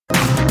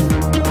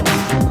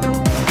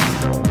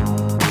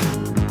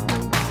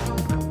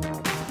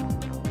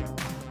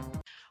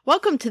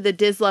Welcome to the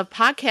Diz Love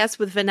Podcast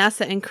with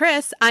Vanessa and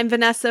Chris. I'm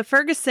Vanessa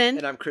Ferguson.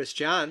 And I'm Chris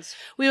Johns.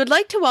 We would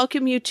like to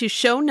welcome you to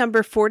show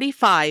number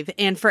 45.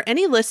 And for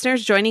any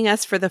listeners joining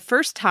us for the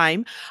first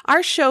time,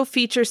 our show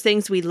features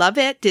things we love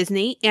at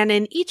Disney. And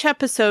in each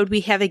episode,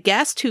 we have a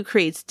guest who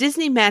creates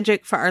Disney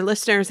magic for our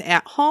listeners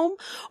at home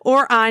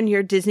or on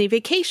your Disney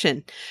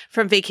vacation.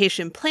 From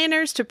vacation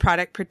planners to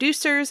product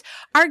producers,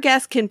 our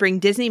guests can bring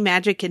Disney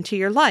magic into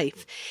your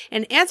life.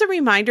 And as a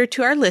reminder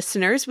to our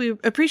listeners, we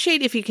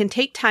appreciate if you can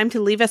take time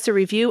to leave us a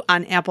review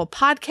on Apple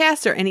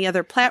Podcasts or any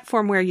other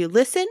platform where you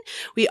listen.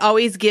 We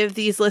always give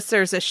these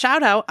listeners a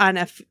shout out on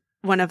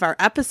one of our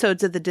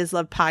episodes of the Diz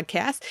Love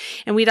Podcast.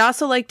 And we'd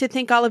also like to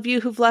thank all of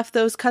you who've left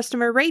those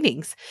customer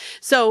ratings.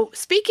 So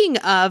speaking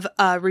of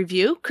a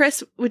review,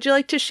 Chris, would you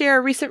like to share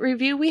a recent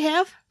review we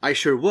have? I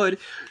sure would.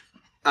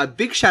 A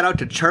big shout out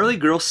to Charlie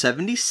Girl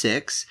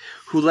 76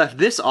 who left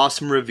this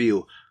awesome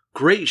review.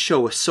 Great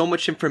show with so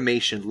much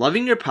information.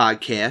 Loving your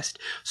podcast.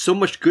 So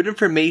much good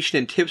information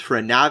and tips for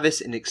a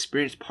novice and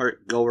experienced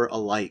park goer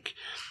alike.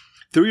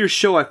 Through your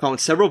show, I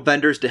found several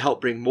vendors to help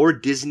bring more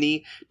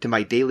Disney to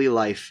my daily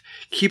life.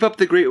 Keep up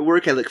the great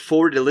work. I look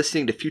forward to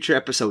listening to future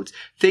episodes.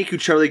 Thank you,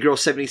 Charlie Girl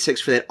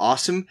 76, for that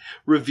awesome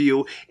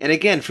review. And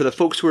again, for the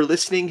folks who are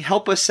listening,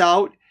 help us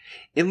out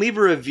and leave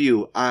a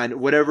review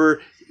on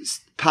whatever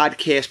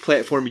podcast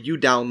platform you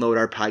download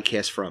our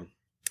podcast from.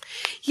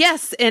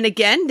 Yes, and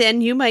again,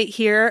 then you might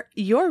hear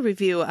your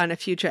review on a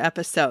future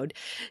episode.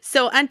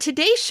 So on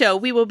today's show,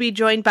 we will be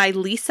joined by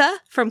Lisa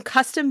from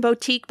Custom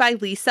Boutique by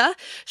Lisa.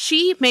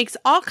 She makes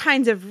all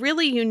kinds of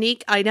really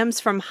unique items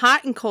from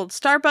hot and cold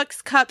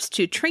Starbucks cups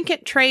to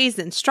trinket trays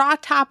and straw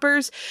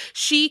toppers.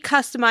 She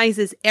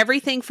customizes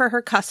everything for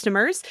her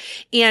customers,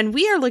 and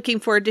we are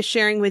looking forward to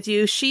sharing with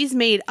you. She's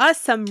made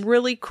us some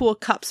really cool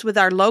cups with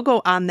our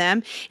logo on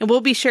them, and we'll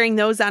be sharing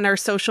those on our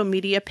social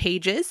media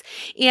pages.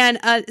 And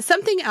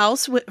something else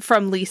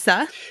from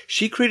Lisa.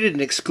 She created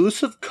an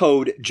exclusive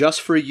code just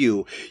for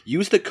you.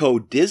 Use the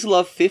code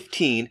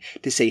DIZLOVE15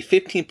 to save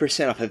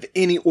 15% off of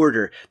any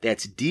order.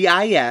 That's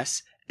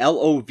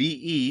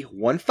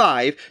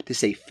DISLOVE15 to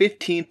save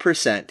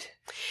 15%.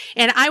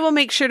 And I will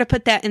make sure to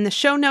put that in the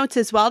show notes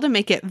as well to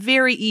make it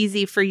very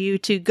easy for you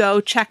to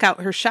go check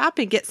out her shop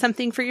and get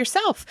something for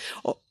yourself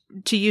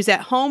to use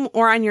at home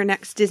or on your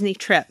next Disney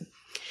trip.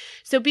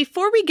 So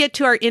before we get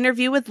to our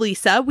interview with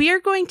Lisa, we are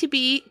going to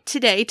be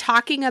today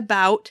talking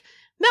about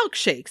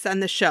milkshakes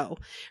on the show.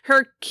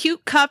 Her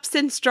cute cups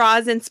and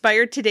straws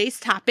inspired today's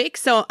topic,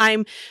 so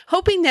I'm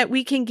hoping that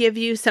we can give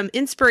you some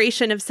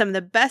inspiration of some of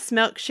the best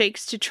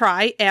milkshakes to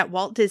try at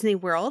Walt Disney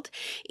World.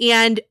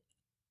 And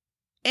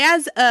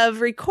as of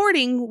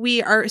recording,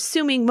 we are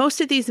assuming most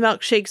of these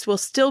milkshakes will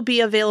still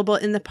be available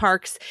in the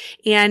parks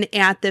and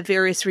at the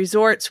various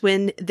resorts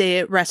when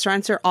the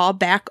restaurants are all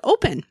back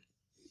open.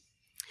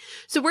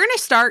 So we're going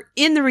to start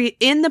in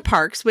the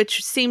parks,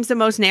 which seems the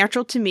most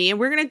natural to me. And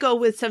we're going to go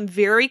with some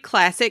very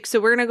classic.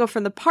 So we're going to go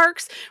from the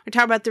parks. We're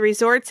talking about the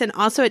resorts and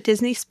also at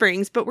Disney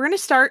Springs. But we're going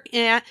to start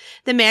at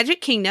the Magic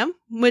Kingdom,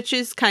 which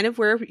is kind of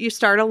where you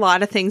start a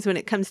lot of things when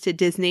it comes to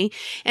Disney,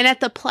 and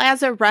at the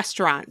Plaza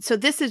Restaurant. So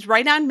this is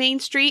right on Main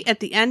Street, at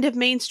the end of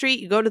Main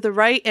Street. You go to the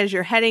right as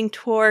you're heading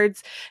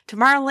towards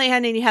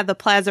Tomorrowland, and you have the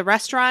Plaza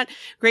Restaurant.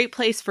 Great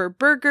place for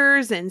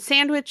burgers and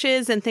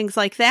sandwiches and things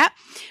like that.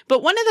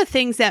 But one of the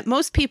things that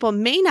most people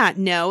may not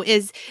know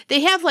is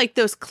they have like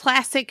those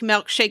classic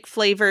milkshake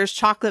flavors,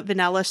 chocolate,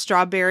 vanilla,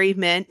 strawberry,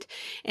 mint,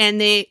 and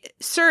they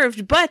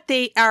served, but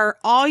they are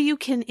all you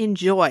can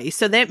enjoy.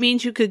 So that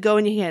means you could go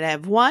and you could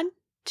have 1,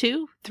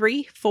 2,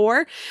 3,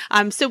 4.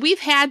 So we've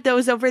had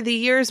those over the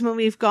years when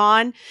we've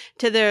gone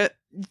to the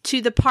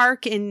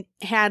park and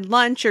had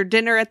lunch or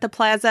dinner at the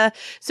plaza.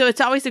 So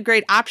it's always a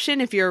great option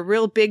if you're a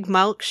real big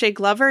milkshake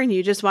lover and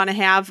you just want to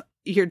have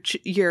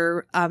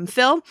your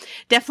fill.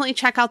 Definitely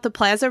check out the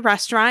Plaza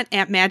Restaurant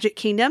at Magic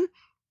Kingdom.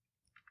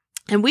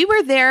 And we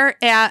were there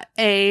at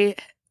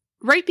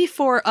right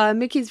before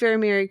Mickey's Very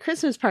Merry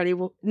Christmas Party,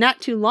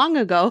 not too long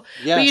ago.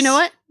 Yes. But you know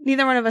what?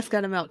 Neither one of us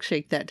got a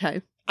milkshake that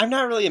time. I'm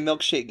not really a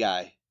milkshake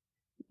guy.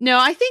 No,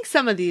 I think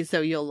some of these, though,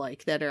 you'll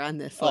like that are on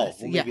this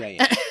list. Well, maybe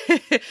I am.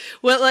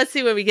 Well, let's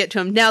see when we get to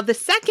them. Now, the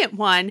second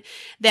one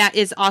that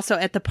is also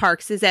at the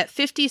parks is at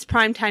 50's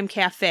Primetime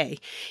Cafe.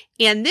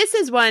 And this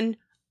is one,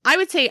 I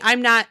would say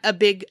I'm not a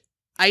big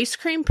ice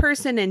cream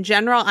person in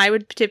general. I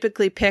would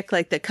typically pick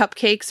like the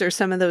cupcakes or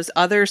some of those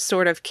other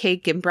sort of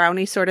cake and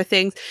brownie sort of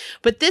things.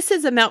 But this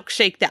is a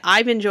milkshake that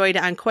I've enjoyed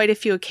on quite a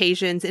few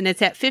occasions, and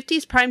it's at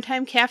 50's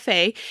Primetime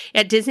Cafe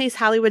at Disney's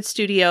Hollywood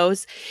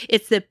Studios.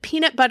 It's the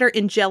peanut butter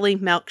and jelly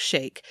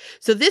milkshake.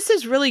 So this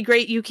is really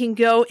great. You can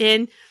go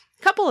in.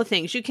 Couple of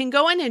things. You can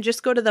go in and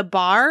just go to the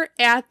bar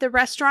at the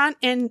restaurant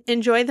and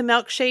enjoy the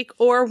milkshake,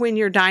 or when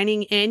you're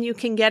dining in, you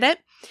can get it.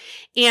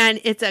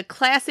 And it's a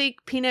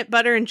classic peanut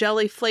butter and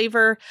jelly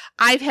flavor.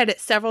 I've had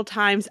it several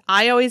times.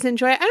 I always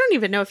enjoy it. I don't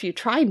even know if you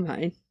tried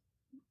mine.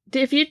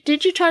 Did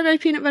you try my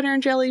peanut butter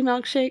and jelly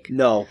milkshake?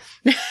 No.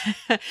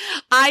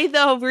 I,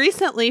 though,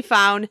 recently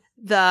found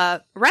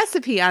the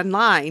recipe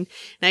online,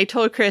 and I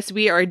told Chris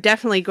we are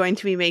definitely going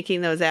to be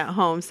making those at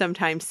home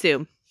sometime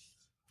soon.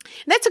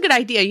 That's a good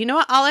idea. You know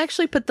what? I'll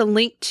actually put the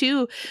link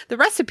to the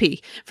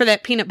recipe for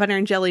that peanut butter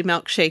and jelly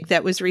milkshake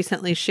that was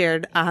recently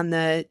shared on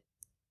the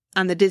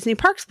Disney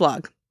Parks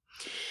blog.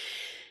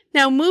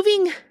 Now,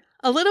 moving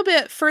a little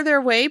bit further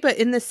away, but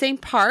in the same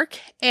park,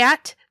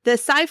 at the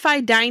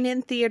Sci-Fi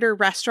Dine-In Theater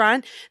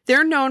restaurant,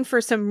 they're known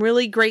for some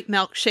really great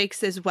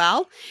milkshakes as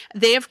well.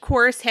 They, of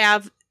course,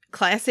 have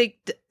classic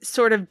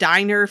sort of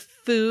diner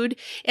food,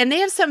 and they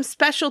have some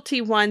specialty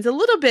ones, a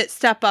little bit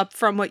step up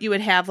from what you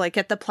would have like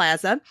at the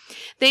Plaza.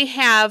 They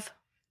have,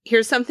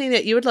 here's something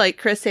that you would like,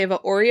 Chris. They have an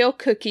Oreo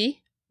cookie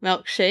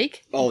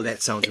milkshake. Oh,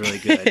 that sounds really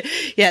good.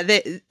 Yeah.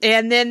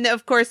 And then,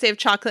 of course, they have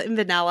chocolate and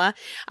vanilla.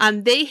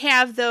 They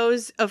have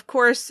those, of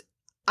course.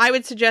 I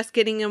would suggest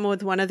getting them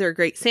with one of their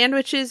great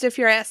sandwiches if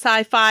you're at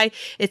Sci-Fi.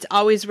 It's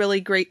always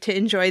really great to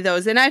enjoy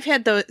those. And I've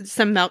had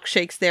some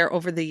milkshakes there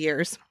over the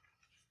years.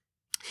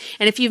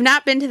 And if you've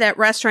not been to that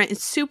restaurant,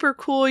 it's super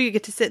cool. You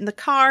get to sit in the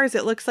cars.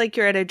 It looks like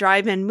you're at a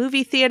drive-in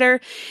movie theater.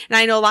 And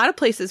I know a lot of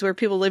places where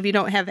people live, you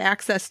don't have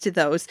access to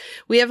those.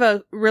 We have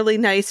a really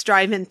nice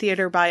drive-in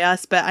theater by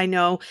us, but I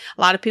know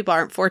a lot of people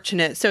aren't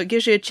fortunate. So it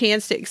gives you a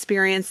chance to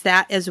experience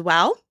that as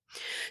well.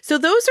 So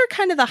those are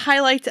kind of the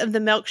highlights of the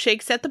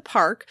milkshakes at the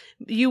park.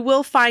 You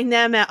will find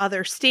them at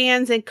other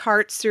stands and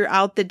carts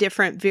throughout the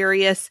different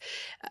various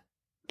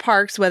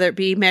parks, whether it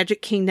be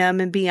Magic Kingdom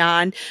and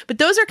beyond. But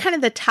those are kind of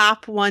the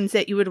top ones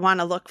that you would want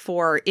to look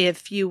for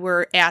if you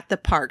were at the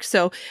park.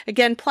 So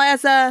again,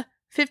 Plaza,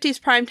 50s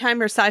Primetime,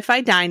 or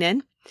Sci-Fi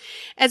Dine-In.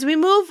 As we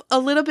move a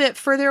little bit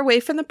further away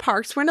from the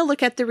parks, we're going to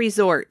look at the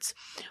resorts.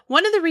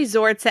 One of the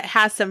resorts that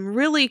has some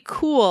really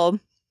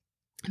cool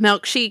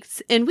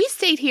milkshakes, and we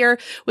stayed here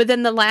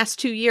within the last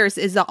 2 years,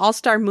 is the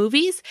All-Star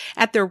Movies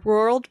at their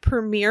world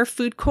premiere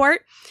food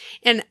court.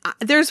 And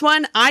there's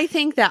one I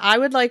think that I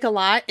would like a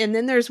lot, and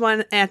then there's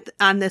one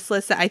on this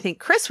list that I think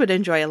Chris would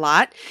enjoy a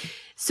lot.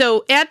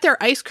 So at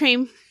their ice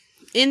cream,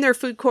 in their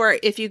food court,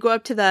 if you go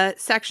up to the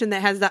section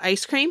that has the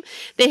ice cream,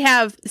 they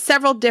have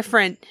several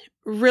different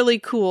really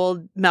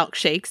cool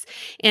milkshakes.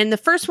 And the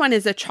first one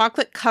is a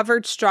chocolate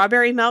covered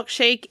strawberry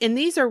milkshake. And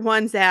these are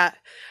ones that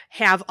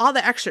have all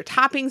the extra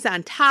toppings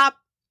on top,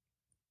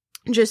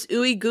 just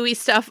ooey gooey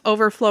stuff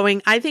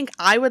overflowing. I think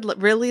I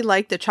would really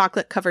like the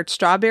chocolate covered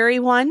strawberry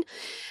one.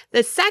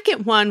 The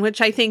second one, which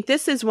I think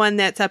this is one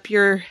that's up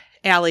your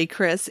alley,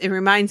 Chris. It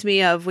reminds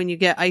me of when you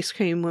get ice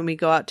cream when we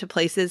go out to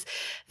places.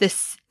 The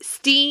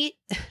Scene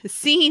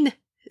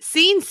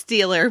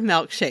Stealer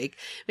milkshake.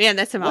 Man,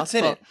 that's a mouthful. What's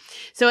in it?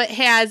 So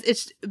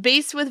it's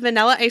based with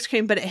vanilla ice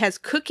cream, but it has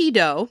cookie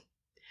dough,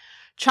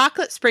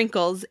 chocolate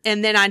sprinkles,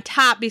 and then on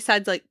top,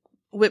 besides like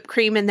whipped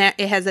cream and that,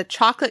 it has a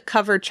chocolate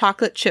covered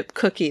chocolate chip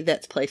cookie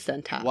that's placed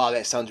on top. Wow,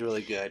 that sounds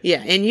really good.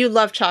 Yeah, and you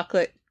love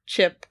chocolate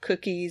chip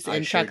cookies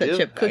and chocolate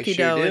chip cookie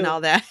dough and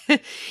all that.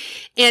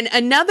 And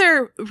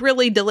another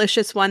really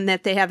delicious one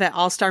that they have at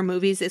All-Star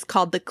Movies is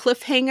called the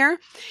Cliffhanger.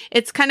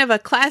 It's kind of a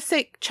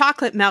classic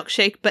chocolate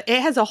milkshake, but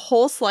it has a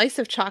whole slice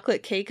of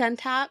chocolate cake on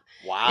top.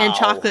 Wow. And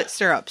chocolate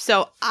syrup.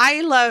 So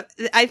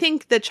I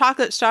think the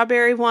chocolate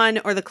strawberry one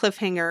or the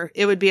Cliffhanger,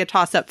 it would be a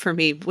toss-up for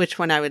me, which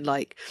one I would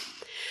like.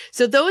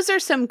 So those are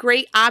some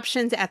great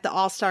options at the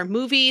All-Star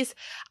Movies.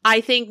 I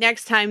think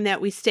next time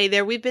that we stay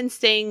there, we've been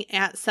staying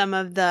at some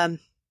of the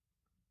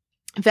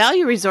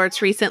value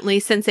resorts recently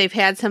since they've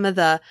had some of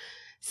the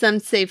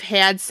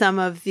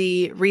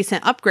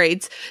recent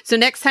upgrades. So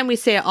next time we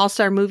stay at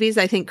All-Star Movies,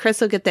 I think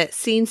Chris will get that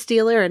Scene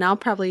Stealer, and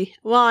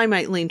I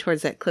might lean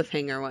towards that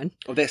Cliffhanger one.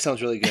 Oh, that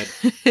sounds really good.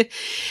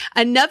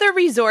 Another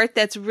resort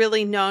that's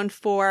really known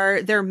for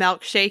their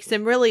milkshakes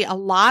and really a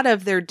lot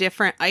of their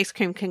different ice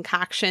cream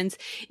concoctions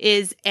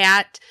is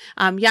at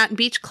Yacht and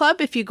Beach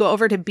Club. If you go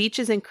over to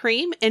Beaches and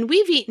Cream, and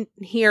we've eaten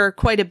here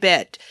quite a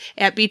bit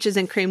at Beaches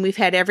and Cream. We've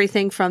had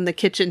everything from the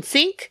kitchen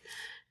sink,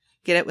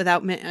 get it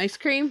without mint ice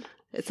cream.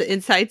 It's an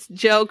inside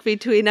joke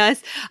between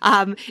us.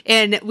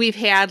 And we've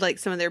had like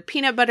some of their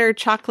peanut butter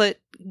chocolate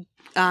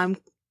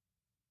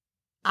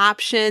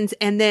options.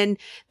 And then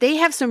they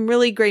have some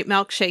really great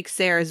milkshakes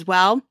there as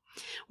well.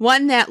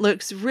 One that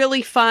looks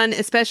really fun,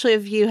 especially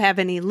if you have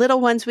any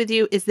little ones with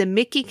you, is the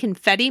Mickey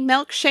Confetti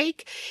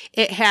Milkshake.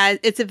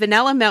 It's a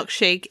vanilla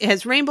milkshake. It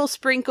has rainbow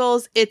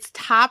sprinkles. It's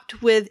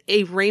topped with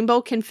a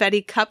rainbow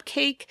confetti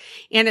cupcake,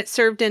 and it's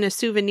served in a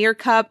souvenir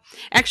cup.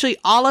 Actually,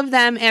 all of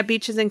them at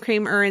Beaches and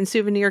Cream are in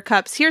souvenir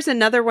cups. Here's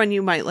another one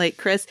you might like,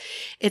 Chris.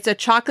 It's a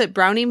chocolate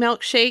brownie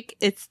milkshake.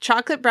 It's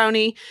chocolate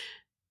milkshake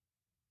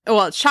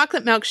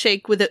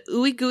with a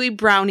ooey gooey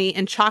brownie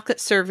and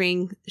chocolate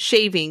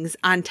shavings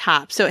on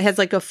top. So it has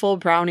like a full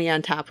brownie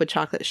on top with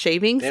chocolate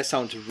shavings. That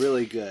sounds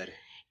really good.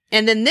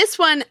 And then this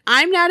one,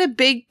 I'm not a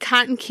big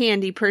cotton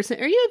candy person.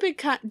 Are you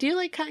do you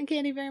like cotton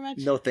candy very much?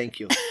 No, thank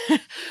you.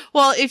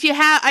 Well,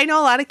 I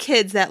know a lot of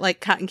kids that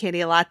like cotton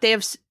candy a lot. They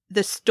have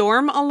the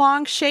Storm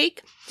Along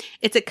shake.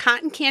 It's a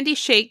cotton candy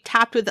shake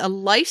topped with a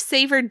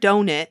Lifesaver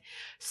donut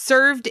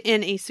served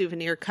in a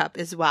souvenir cup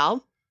as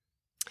well.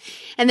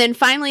 And then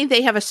finally,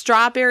 they have a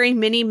strawberry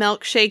mini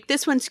milkshake.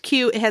 This one's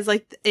cute.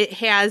 It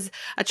has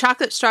a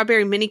chocolate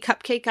strawberry mini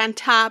cupcake on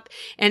top,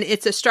 and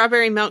it's a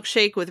strawberry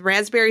milkshake with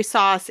raspberry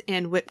sauce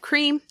and whipped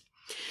cream.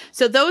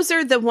 So those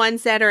are the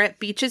ones that are at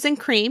Beaches and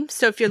Cream.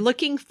 So if you're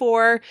looking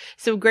for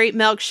some great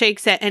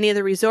milkshakes at any of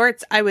the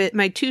resorts,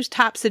 my two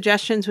top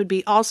suggestions would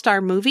be All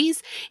Star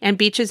Movies and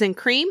Beaches and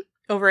Cream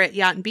over at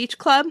Yacht and Beach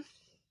Club.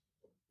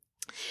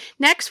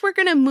 Next, we're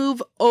going to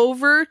move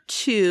over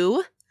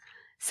to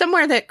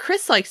somewhere that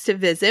Chris likes to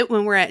visit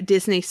when we're at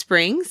Disney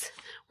Springs.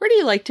 Where do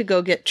you like to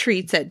go get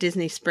treats at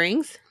Disney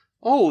Springs?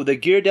 Oh, the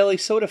Ghirardelli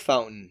soda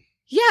fountain.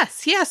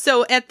 Yes.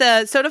 So at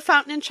the Soda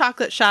Fountain and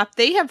Chocolate Shop,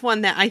 they have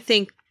one that I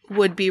think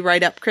would be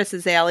right up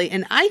Chris's alley.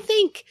 And I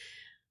think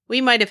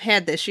we might have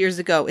had this years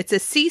ago. It's a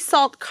sea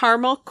salt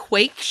caramel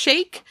quake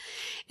shake.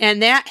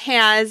 And that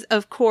has,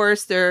 of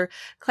course, their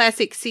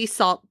classic sea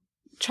salt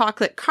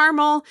chocolate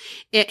caramel.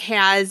 It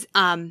has,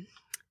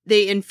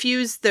 they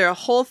infuse their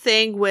whole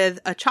thing with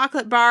a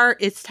chocolate bar.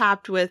 It's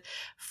topped with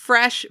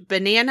fresh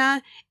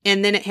banana,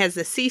 and then it has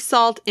the sea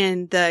salt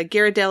and the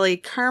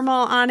Ghirardelli caramel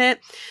on it.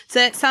 So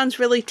that sounds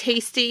really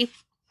tasty.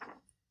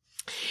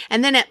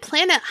 And then at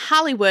Planet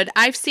Hollywood,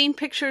 I've seen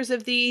pictures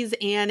of these,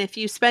 and if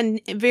you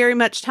spend very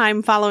much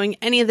time following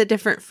any of the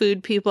different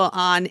food people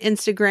on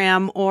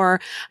Instagram or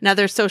on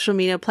other social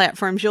media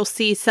platforms, you'll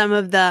see some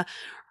of the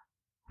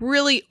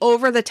really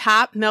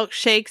over-the-top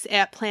milkshakes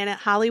at Planet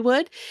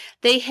Hollywood.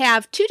 They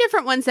have two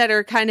different ones that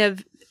are kind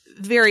of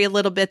vary a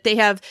little bit. They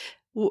have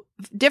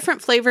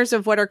different flavors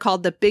of what are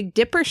called the Big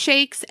Dipper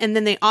shakes, and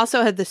then they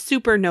also have the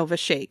Supernova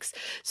shakes.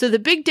 So the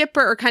Big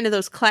Dipper are kind of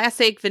those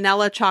classic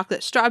vanilla,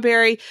 chocolate,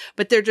 strawberry,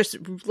 but they're just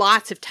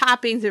lots of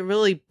toppings and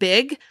really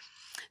big.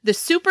 The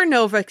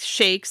Supernova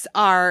shakes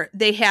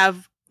they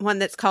have one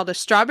that's called a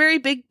Strawberry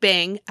Big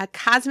Bang, a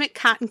Cosmic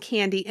Cotton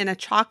Candy, and a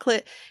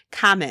Chocolate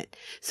Comet.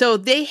 So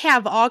they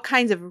have all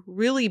kinds of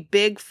really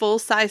big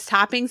full-size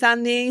toppings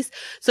on these.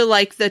 So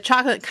like the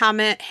Chocolate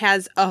Comet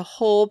has a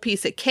whole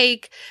piece of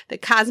cake. The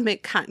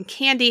Cosmic Cotton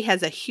Candy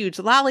has a huge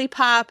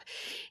lollipop.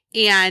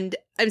 And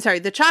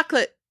the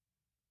Chocolate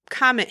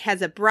Comet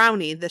has a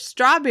brownie. The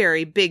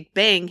Strawberry Big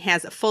Bang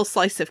has a full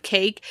slice of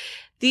cake.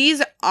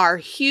 These are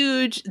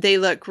huge. They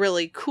look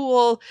really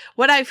cool.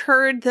 What I've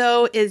heard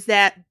though is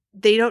that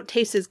they don't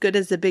taste as good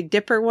as the Big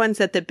Dipper ones,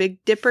 that the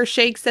Big Dipper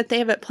shakes that they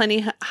have at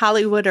Planet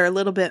Hollywood are a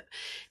little bit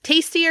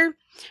tastier.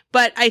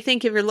 But I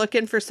think if you're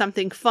looking for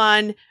something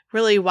fun,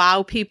 really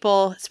wow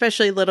people,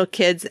 especially little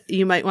kids,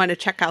 you might want to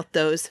check out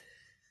those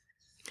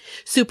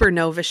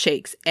Supernova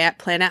shakes at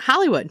Planet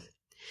Hollywood.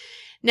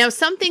 Now,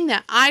 something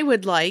that I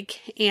would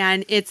like,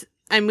 and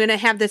I'm going to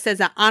have this as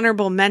an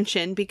honorable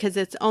mention because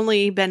it's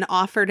only been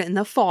offered in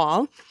the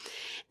fall.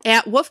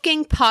 At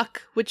Wolfgang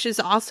Puck, which is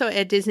also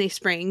at Disney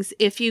Springs,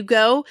 if you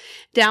go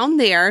down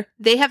there,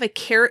 they have a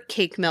carrot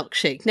cake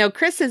milkshake. Now,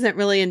 Chris isn't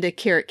really into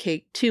carrot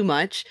cake too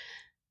much,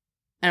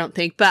 I don't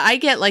think, but I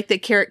get like the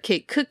carrot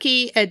cake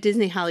cookie at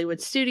Disney Hollywood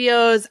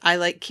Studios. I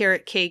like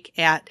carrot cake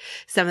at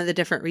some of the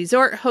different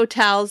resort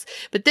hotels,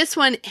 but this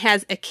one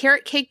has a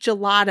carrot cake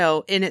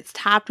gelato and it's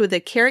topped with a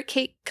carrot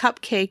cake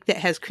cupcake that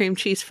has cream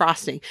cheese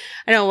frosting.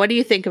 I don't know. What do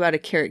you think about a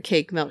carrot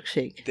cake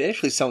milkshake? That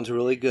actually sounds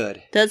really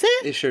good. Does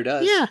it? It sure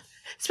does. Yeah.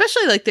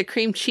 Especially like the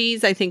cream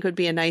cheese, I think would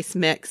be a nice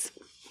mix.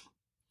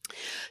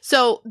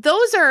 So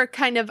those are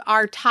kind of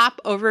our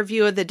top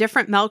overview of the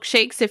different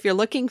milkshakes. If you're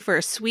looking for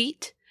a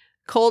sweet,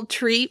 cold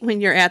treat when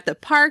you're at the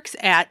parks,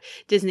 at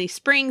Disney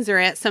Springs, or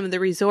at some of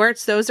the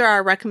resorts, those are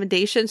our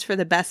recommendations for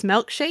the best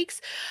milkshakes.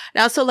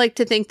 I'd also like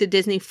to thank the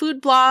Disney Food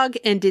Blog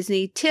and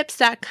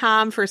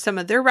DisneyTips.com for some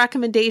of their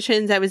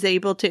recommendations I was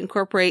able to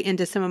incorporate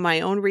into some of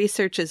my own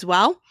research as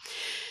well.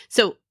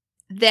 So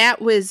that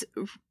was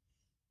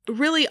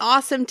really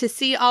awesome to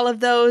see all of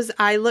those.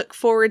 I look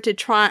forward to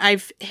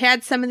I've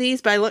had some of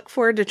these, but I look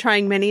forward to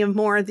trying many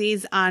more of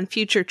these on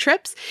future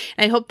trips.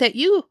 And I hope that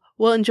you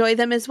will enjoy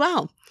them as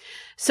well.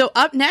 So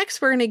up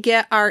next, we're going to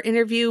get our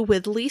interview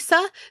with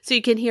Lisa so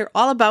you can hear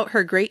all about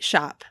her great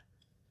shop.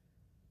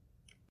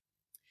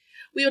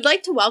 We would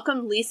like to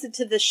welcome Lisa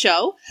to the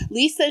show.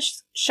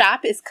 Lisa's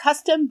shop is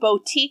Custom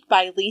Boutique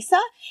by Lisa,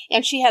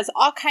 and she has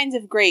all kinds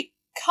of great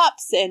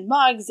cups and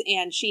mugs,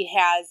 and she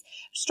has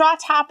straw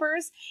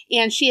toppers,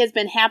 and she has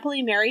been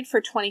happily married for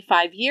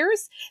 25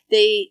 years.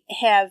 They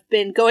have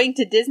been going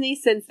to Disney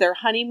since their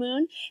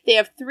honeymoon. They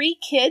have 3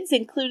 kids,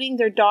 including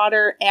their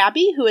daughter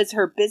Abby, who is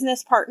her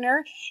business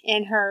partner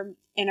in her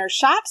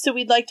shop. So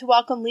we'd like to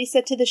welcome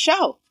Lisa to the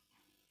show.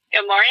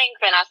 Good morning,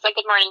 Vanessa.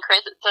 Good morning,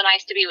 Chris. It's so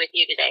nice to be with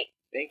you today.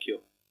 Thank you.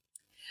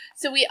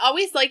 So we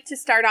always like to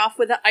start off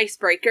with an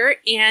icebreaker,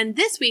 and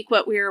this week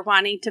what we were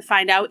wanting to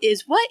find out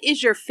is, what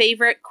is your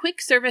favorite quick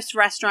service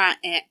restaurant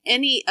at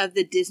any of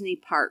the Disney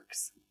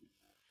parks?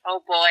 Oh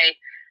boy,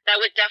 that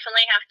would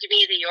definitely have to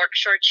be the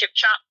Yorkshire Chip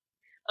Shop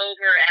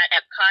over at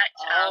Epcot.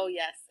 Oh,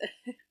 yes.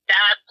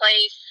 That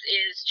place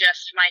is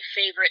just my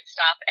favorite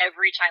stop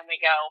every time we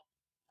go.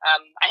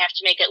 I have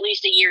to make at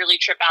least a yearly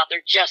trip out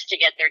there just to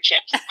get their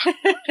chips.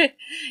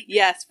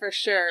 Yes, for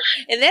sure.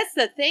 And that's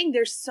the thing.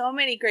 There's so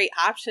many great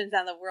options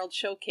on the World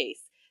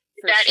Showcase.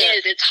 That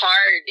is, it's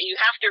hard. You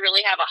have to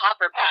really have a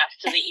hopper pass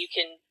so that you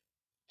can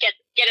get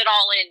it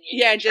all in.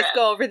 Yeah, just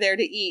go over there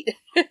to eat.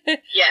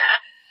 Yeah.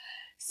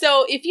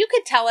 So if you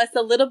could tell us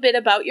a little bit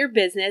about your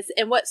business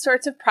and what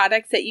sorts of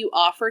products that you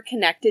offer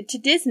connected to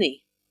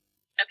Disney.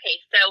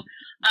 Okay, so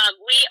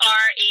we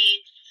are a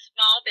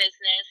small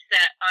business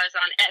that is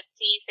on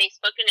Etsy,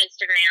 Facebook, and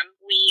Instagram.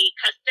 We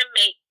custom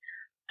make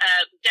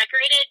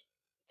decorated,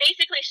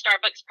 basically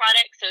Starbucks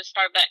products. So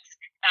Starbucks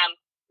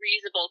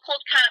reusable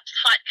cold cups,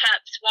 hot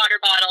cups, water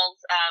bottles.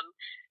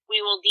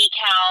 We will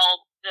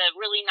decal the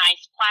really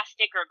nice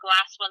plastic or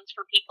glass ones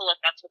for people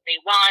if that's what they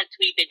want.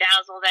 We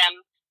bedazzle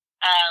them.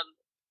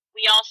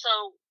 We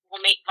also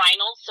will make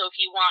vinyls. So if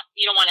you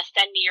don't want to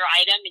send me your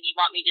item and you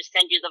want me to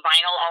send you the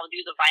vinyl, I'll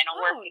do the vinyl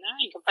work. Nice.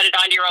 And you can put it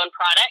on your own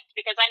product,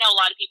 because I know a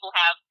lot of people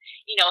have,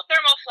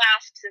 thermo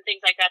flasks and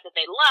things like that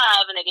they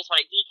love and they just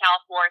want a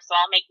decal for. So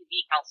I'll make the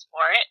decals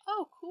for it.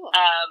 Oh, cool.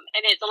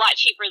 And it's a lot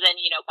cheaper than,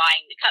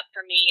 buying the cup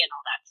for me and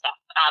all that stuff.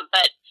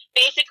 But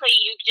basically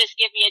you just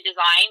give me a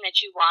design that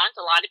you want.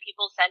 A lot of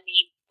people send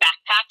me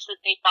backpacks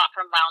that they bought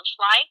from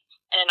Loungefly,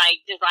 and then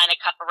I design a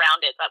cup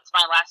around it. That's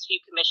my last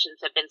few commissions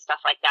have been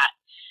stuff like that.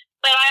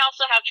 But I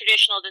also have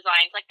traditional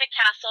designs like the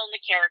castle and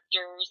the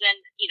characters and,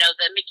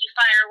 the Mickey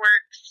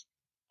fireworks.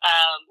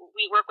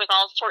 We work with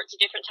all sorts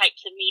of different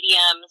types of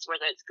mediums,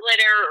 whether it's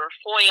glitter or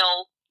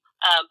foil.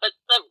 But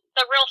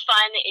the real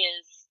fun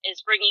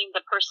is bringing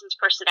the person's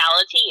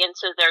personality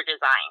into their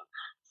design.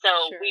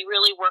 So Sure. we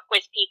really work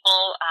with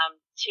people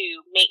to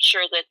make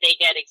sure that they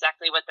get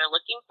exactly what they're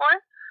looking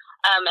for.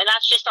 And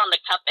that's just on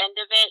the cup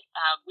end of it.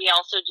 We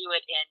also do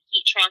it in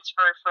heat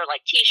transfer for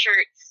like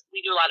t-shirts.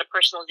 We do a lot of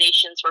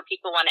personalizations where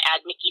people want to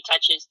add Mickey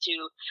touches to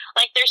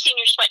like their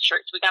senior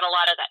sweatshirts. We got a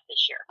lot of that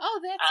this year.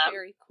 Oh, that's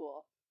very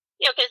cool.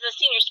 Because the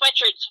senior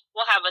sweatshirts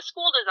will have a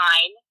school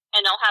design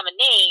and they'll have a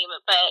name,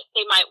 but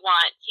they might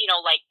want,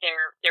 like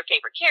their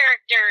favorite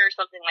character or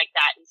something like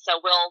that. And so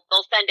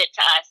they'll send it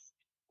to us.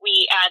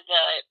 We add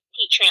the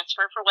heat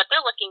transfer for what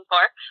they're looking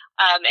for,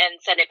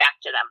 and send it back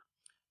to them.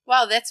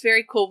 Wow, that's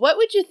very cool. What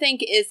would you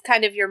think is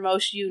kind of your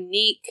most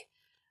unique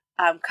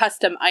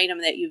custom item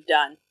that you've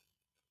done?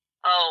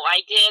 Oh,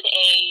 I did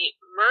a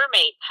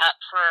mermaid cup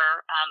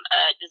for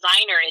a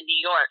designer in New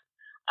York.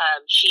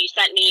 She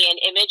sent me an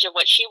image of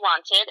what she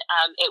wanted.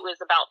 It was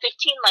about 15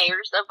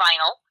 layers of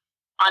vinyl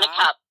on a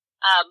cup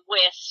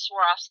with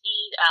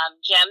Swarovski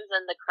gems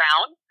and the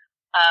crown.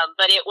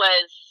 But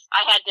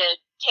I had to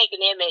take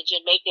an image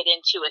and make it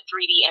into a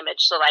 3D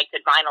image so that I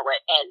could vinyl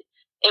it. And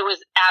it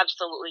was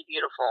absolutely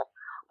beautiful.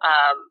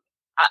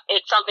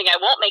 It's something I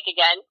won't make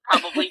again,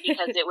 probably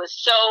because it was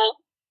so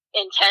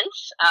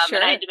intense. Sure.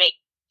 And I had to make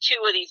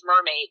 2 of these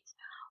mermaids.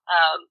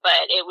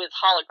 But it was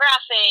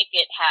holographic.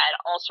 It had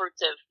all sorts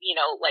of,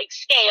 like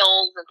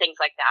scales and things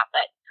like that.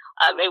 But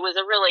it was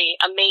a really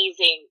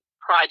amazing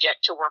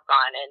project to work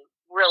on and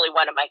really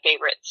one of my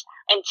favorites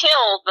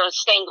until the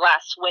stained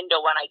glass window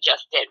one I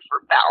just did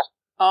for Belle.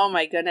 Oh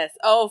my goodness.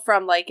 Oh,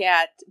 from like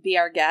at Be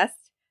Our Guest?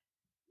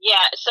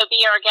 Yeah, so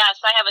Be Our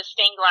Guest. I have a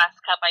stained glass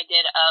cup I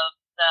did of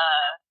the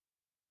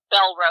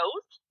Belle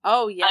Rose.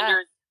 Oh, yeah.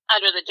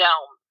 Under the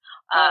dome.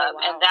 Wow.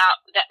 And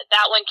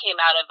that one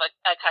came out of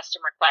a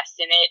customer request,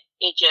 and it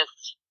was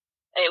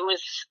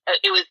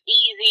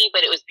easy,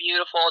 but it was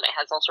beautiful, and it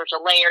has all sorts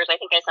of layers. I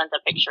think I sent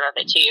a picture of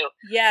it to you.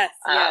 Yes,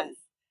 yes.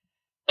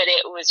 But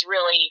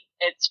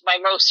it's my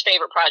most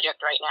favorite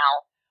project right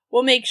now.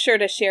 We'll make sure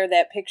to share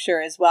that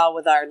picture as well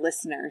with our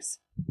listeners.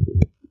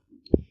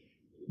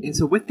 And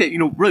so with that,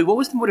 really, what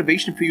was the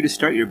motivation for you to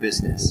start your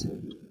business?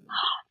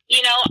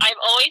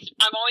 I've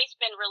always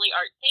been really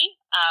artsy,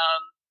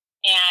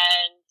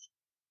 and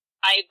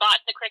I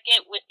bought the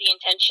Cricut with the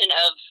intention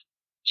of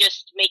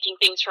just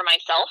making things for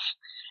myself.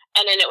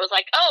 And then it was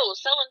like, oh,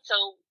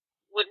 so-and-so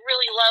would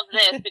really love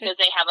this because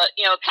they have a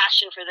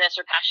passion for this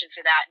or passion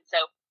for that. And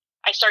so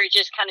I started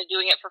just kind of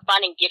doing it for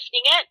fun and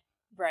gifting it.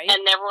 Right.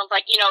 And everyone's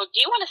like, do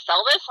you want to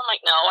sell this? I'm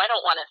like, no, I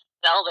don't want to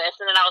sell this.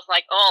 And then I was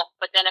like, oh,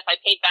 but then if I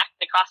paid back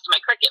the cost of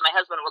my Cricut, my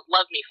husband would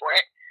love me for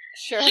it.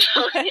 Sure.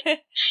 So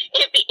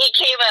it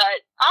became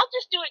I'll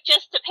just do it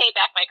just to pay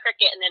back my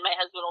Cricut, and then my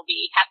husband will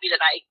be happy that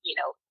I,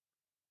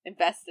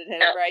 invested in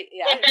it, right?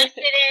 Yeah.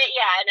 Invested in it,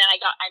 yeah. And then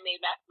I made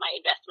back my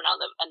investment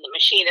on the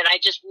machine, and I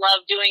just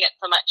love doing it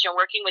so much and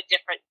working with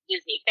different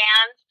Disney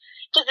fans,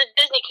 because the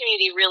Disney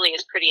community really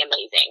is pretty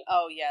amazing.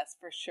 Oh yes,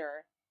 for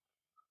sure.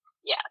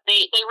 Yeah,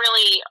 they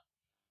really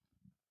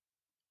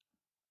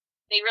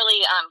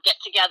get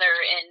together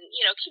and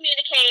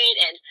communicate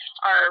and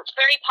are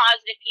very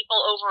positive people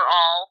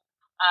overall.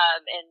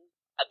 And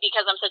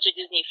because I'm such a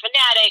Disney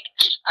fanatic,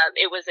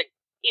 it was a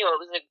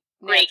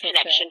great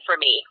connection for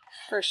me.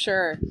 For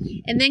sure.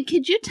 And then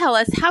could you tell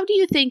us, how do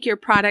you think your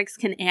products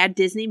can add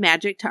Disney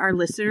magic to our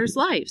listeners'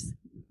 lives?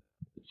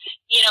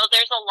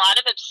 There's a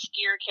lot of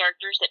obscure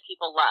characters that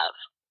people love.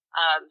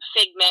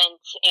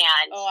 Figment,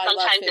 and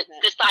sometimes it's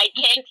the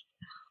sidekicks.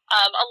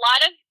 A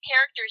lot of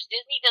characters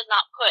Disney does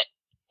not put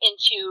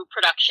into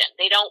production.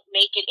 They don't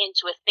make it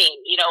into a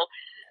thing.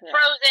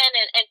 Frozen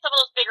and some of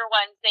those bigger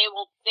ones, they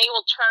will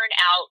turn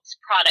out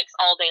products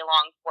all day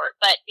long for it.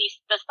 But the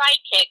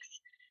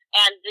sidekicks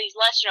and these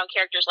lesser known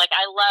characters, like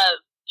I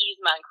love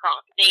Yzma and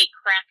Kronk. They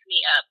crack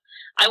me up.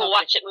 I will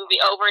watch that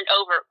movie over and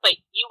over, but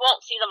you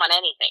won't see them on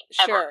anything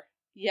ever. Sure.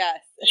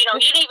 Yes. You don't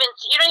even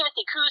see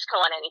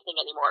Kuzco on anything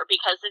anymore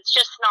because it's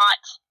just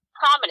not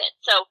prominent.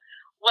 So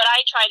what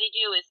I try to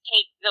do is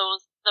take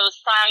those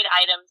side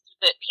items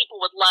that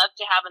people would love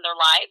to have in their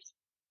lives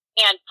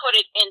and put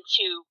it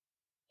into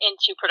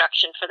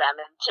production for them,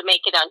 and to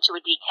make it onto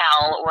a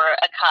decal or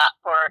a cup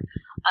or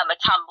a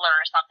tumbler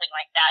or something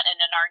like that. And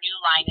then our new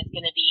line is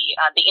going to be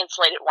the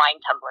insulated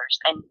wine tumblers,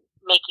 and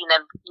making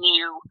them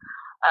new,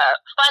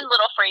 fun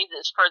little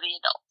phrases for the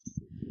adults.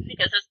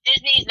 Because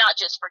Disney's not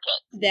just for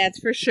kids. That's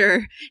for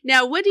sure.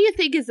 Now, what do you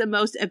think is the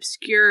most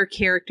obscure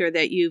character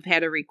that you've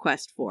had a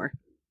request for?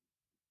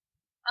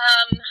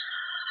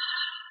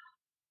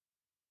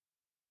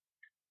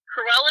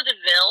 Cruella de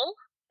Vil.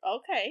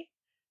 Okay.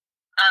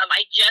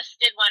 I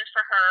just did one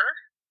for her.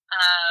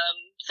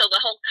 So the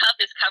whole cup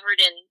is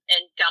covered in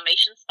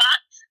Dalmatian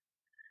spots.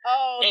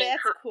 Oh, and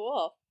that's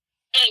cool.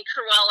 And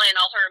Cruella in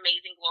all her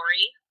amazing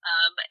glory.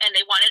 And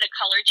they wanted a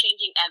color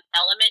changing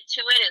element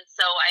to it, and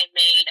so I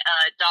made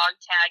a dog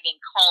tag and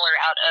collar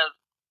out of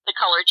the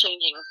color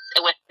changing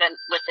with the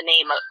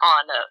name of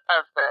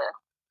the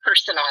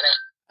person on it.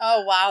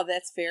 Oh wow,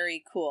 that's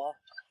very cool.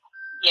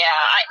 Yeah,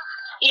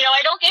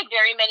 I don't get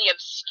very many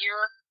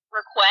obscure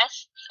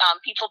requests.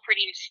 People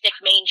stick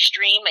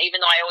mainstream,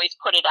 even though I always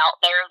put it out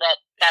there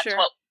that's sure.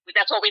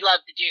 That's what we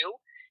love to do,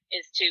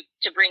 is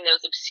to bring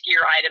those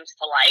obscure items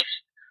to life.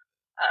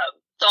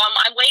 So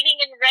I'm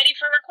waiting and ready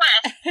for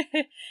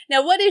requests.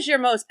 Now, what is your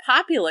most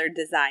popular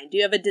design? Do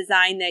you have a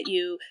design that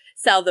you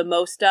sell the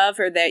most of,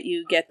 or that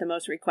you get the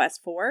most requests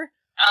for?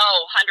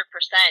 Oh,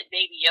 100%.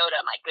 Baby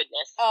Yoda, my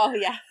goodness. Oh,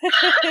 yeah.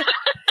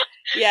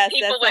 Yes,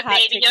 people that's with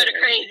Baby Yoda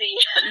crazy.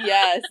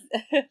 Yes,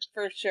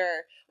 for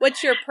sure.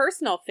 What's your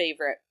personal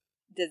favorite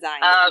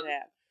design that you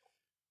have?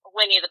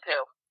 Winnie the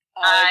Pooh.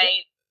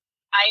 I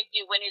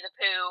do Winnie the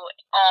Pooh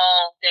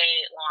all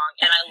day long,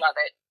 and I love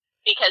it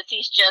because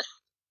he's just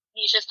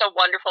a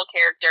wonderful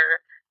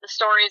character. The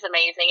story is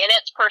amazing, and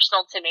it's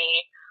personal to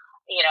me.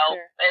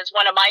 Sure. It's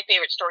one of my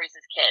favorite stories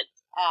as kids.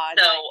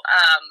 So, nice.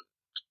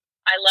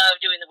 I love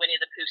doing the Winnie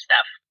the Pooh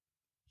stuff.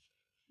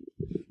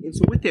 And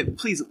so with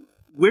that, please,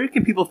 where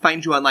can people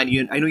find you online?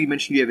 I know you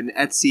mentioned you have an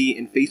Etsy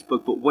and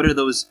Facebook, but what are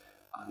those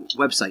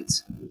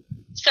websites?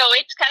 So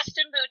it's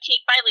Custom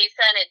Boutique by Lisa,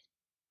 and it's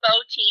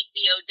Boutique,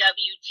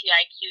 Bowtique.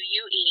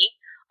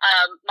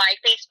 My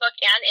Facebook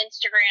and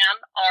Instagram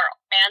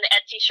and the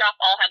Etsy shop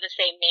all have the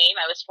same name.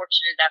 I was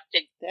fortunate enough to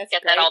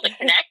get that all to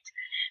connect.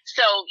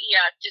 So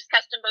yeah, just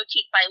Custom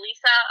Boutique by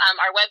Lisa.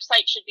 Our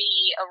website should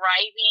be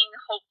arriving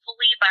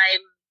hopefully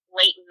by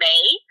late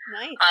May.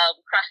 Nice.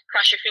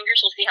 Cross your fingers.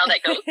 We'll see how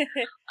that goes.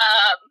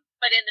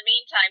 But in the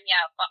meantime,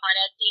 yeah, on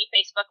Etsy,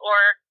 Facebook,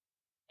 or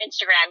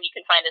Instagram, you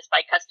can find us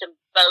by Custom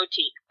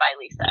Boutique by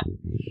Lisa.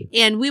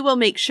 And we will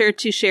make sure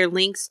to share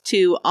links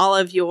to all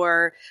of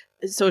your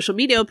social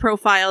media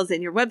profiles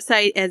and your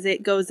website as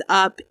it goes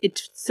up,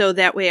 so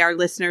that way our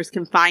listeners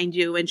can find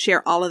you and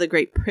share all of the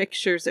great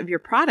pictures of your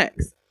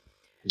products.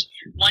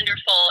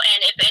 Wonderful.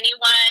 And if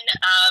anyone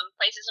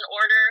places an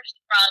order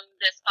from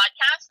this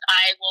podcast,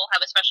 I will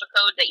have a special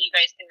code that you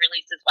guys can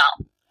release as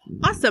well.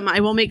 Awesome.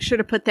 I will make sure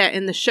to put that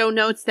in the show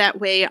notes. That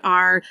way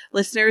our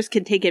listeners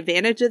can take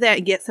advantage of that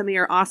and get some of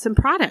your awesome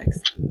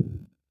products. Awesome.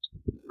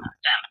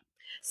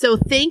 So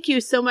thank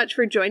you so much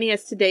for joining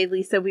us today,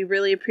 Lisa. We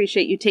really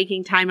appreciate you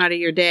taking time out of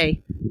your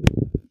day.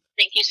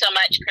 Thank you so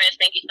much, Chris.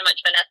 Thank you so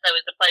much, Vanessa. It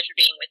was a pleasure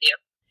being with you.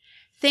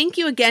 Thank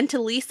you again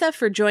to Lisa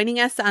for joining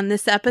us on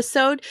this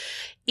episode.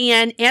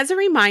 And as a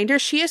reminder,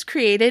 she has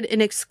created an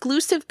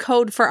exclusive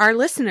code for our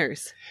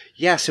listeners.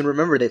 Yes, and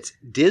remember that's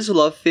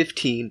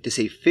DISLOVE15 to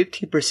save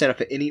 15% off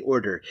of any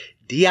order.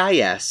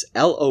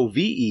 DISLOVE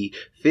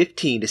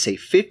 15 to save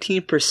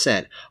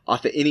 15%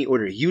 off of any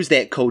order. Use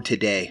that code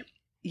today.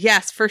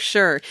 Yes, for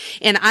sure.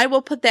 And I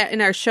will put that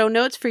in our show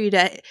notes for you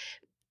to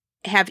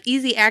have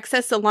easy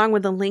access, along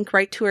with a link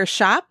right to our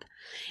shop.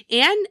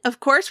 And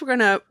of course, we're going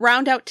to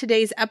round out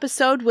today's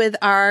episode with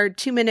our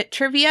 2-minute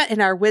trivia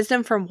and our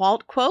Wisdom from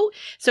Walt quote.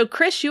 So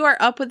Chris, you are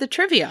up with the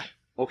trivia.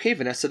 Okay,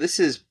 Vanessa, this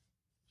is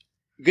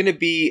going to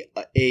be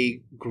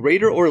a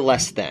greater or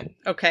less than.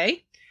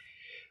 Okay.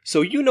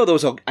 So you know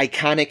those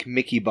iconic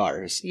Mickey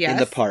bars Yes. in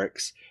the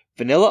parks.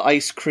 Vanilla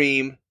ice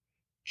cream,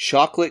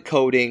 chocolate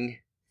coating,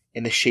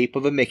 in the shape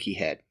of a Mickey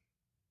head.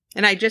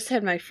 And I just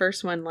had my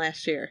first one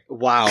last year.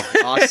 Wow,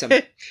 awesome.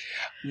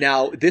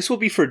 Now, this will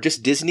be for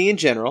just Disney in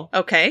general.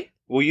 Okay.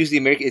 We'll use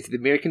it's the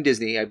American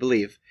Disney, I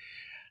believe.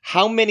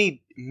 How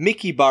many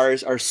Mickey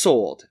bars are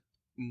sold?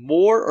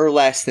 More or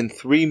less than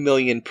 3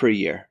 million per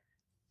year?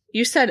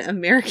 You said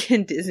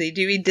American Disney.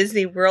 Do you mean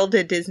Disney World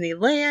to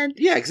Disneyland?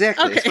 Yeah,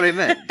 exactly. Okay. That's what I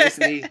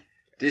meant.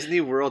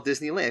 Disney World,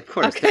 Disneyland. Of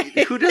course.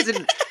 Okay. Who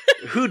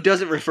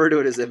doesn't refer to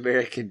it as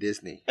American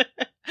Disney?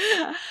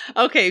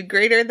 Okay,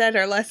 greater than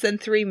or less than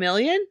 3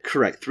 million?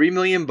 Correct. 3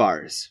 million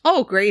bars.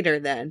 Oh, greater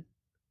than.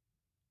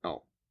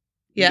 Oh.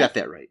 You got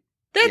that right.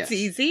 That's Yes.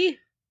 easy.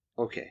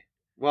 Okay.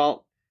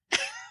 Well,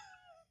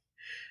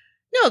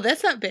 No,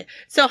 that's not bad.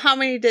 So how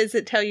many does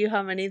it tell you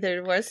how many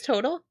there was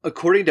total?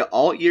 according to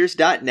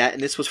altears.net,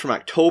 and this was from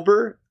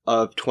October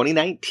of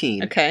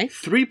 2019, Okay.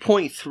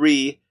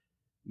 3.3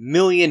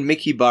 million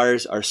Mickey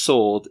bars are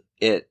sold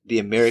at the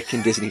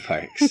American Disney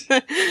parks.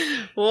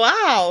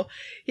 Wow.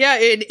 Yeah,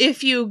 and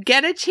if you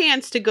get a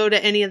chance to go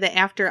to any of the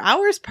after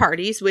hours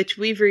parties, which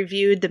we've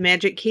reviewed the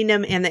Magic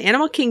Kingdom and the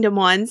Animal Kingdom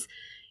ones,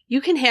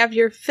 you can have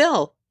your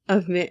fill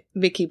of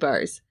Mickey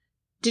bars.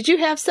 Did you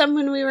have some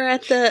when we were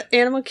at the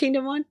Animal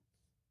Kingdom one?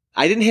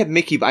 I didn't have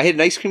Mickey, I had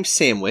an ice cream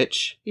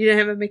sandwich. You didn't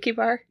have a Mickey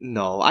bar?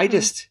 No,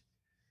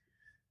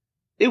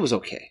 it was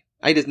okay.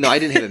 I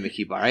didn't have a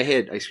Mickey bar. I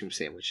had ice cream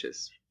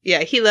sandwiches.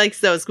 Yeah, he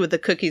likes those with the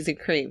cookies and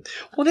cream.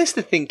 Well, that's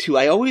the thing, too.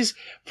 I always,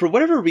 for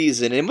whatever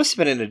reason, it must have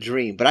been in a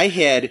dream, but I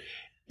had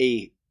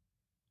a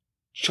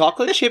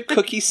chocolate chip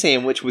cookie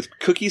sandwich with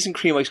cookies and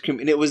cream ice cream,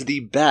 and it was the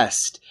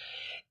best.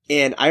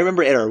 And I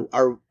remember at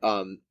our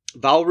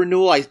vow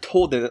renewal, I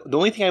told them, the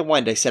only thing I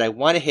wanted, I said, I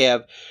want to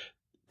have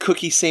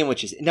cookie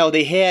sandwiches. Now,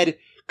 they had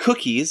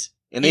cookies,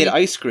 and they had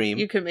ice cream.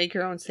 You could make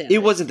your own sandwich. It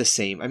wasn't the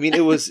same. I mean,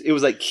 it was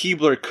like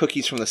Keebler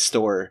cookies from the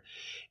store.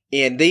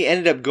 And they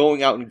ended up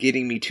going out and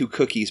getting me 2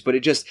 cookies, but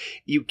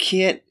you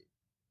can't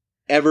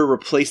ever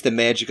replace the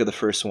magic of the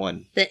first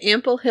one. The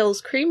Ample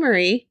Hills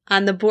Creamery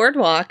on the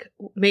boardwalk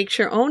makes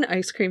your own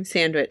ice cream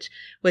sandwich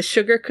with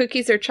sugar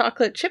cookies or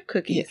chocolate chip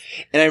cookies.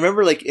 Yeah. And I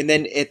remember and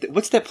then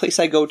what's that place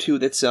I go to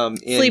that's in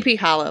Sleepy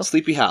Hollow.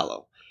 Sleepy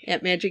Hollow.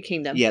 At Magic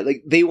Kingdom. Yeah,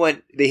 they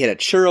had a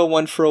churro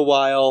one for a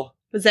while.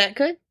 Was that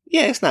good?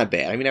 Yeah, it's not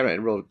bad. I mean, I'm not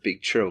a real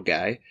big churro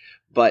guy,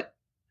 but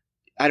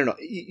I don't know.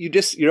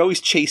 You're always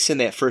chasing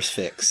that first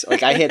fix.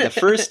 Like I had the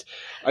first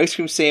ice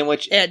cream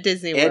sandwich at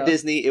Disney World. At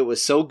Disney, it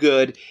was so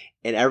good,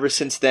 and ever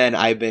since then,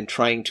 I've been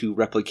trying to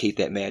replicate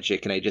that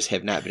magic, and I just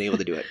have not been able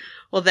to do it.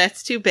 Well,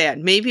 that's too bad.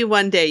 Maybe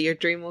one day your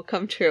dream will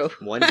come true.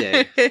 One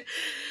day.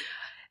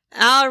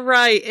 All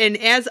right, and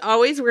as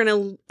always, we're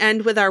going to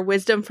end with our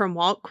Wisdom from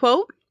Walt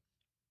quote.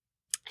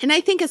 And I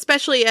think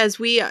especially as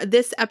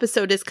this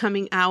episode is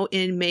coming out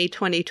in May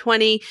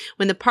 2020,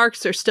 when the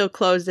parks are still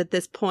closed at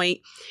this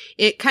point,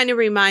 it kind of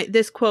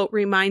this quote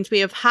reminds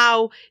me of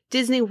how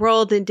Disney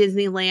World and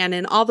Disneyland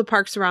and all the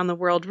parks around the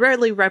world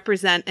really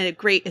represent a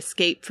great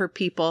escape for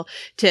people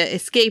to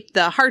escape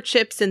the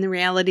hardships and the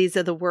realities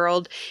of the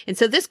world. And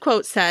so this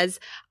quote says,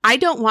 "I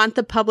don't want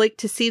the public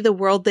to see the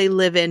world they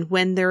live in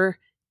when they're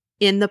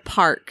in the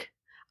park.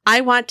 I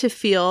want to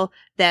feel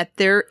that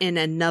they're in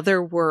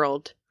another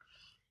world."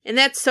 And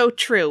that's so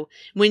true.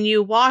 When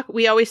you walk,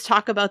 we always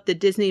talk about the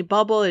Disney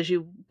bubble as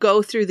you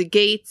go through the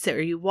gates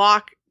or you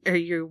walk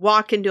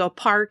into a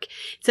park.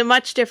 It's a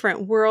much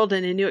different world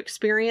and a new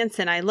experience.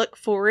 And I look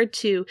forward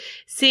to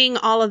seeing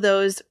all of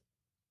those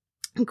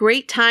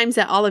great times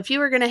that all of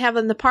you are going to have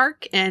in the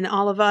park and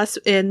all of us,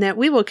 and that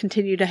we will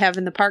continue to have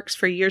in the parks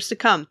for years to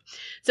come.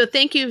 So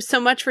thank you so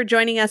much for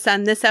joining us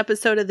on this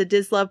episode of the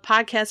Dis Love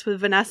Podcast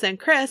with Vanessa and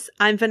Chris.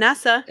 I'm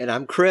Vanessa. And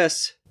I'm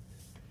Chris.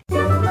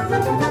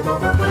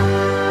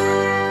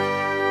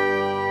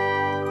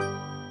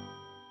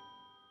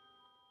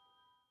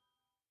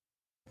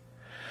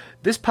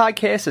 This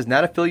podcast is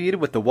not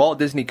affiliated with the Walt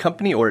Disney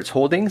Company or its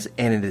holdings,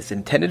 and it is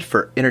intended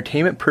for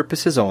entertainment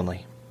purposes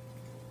only.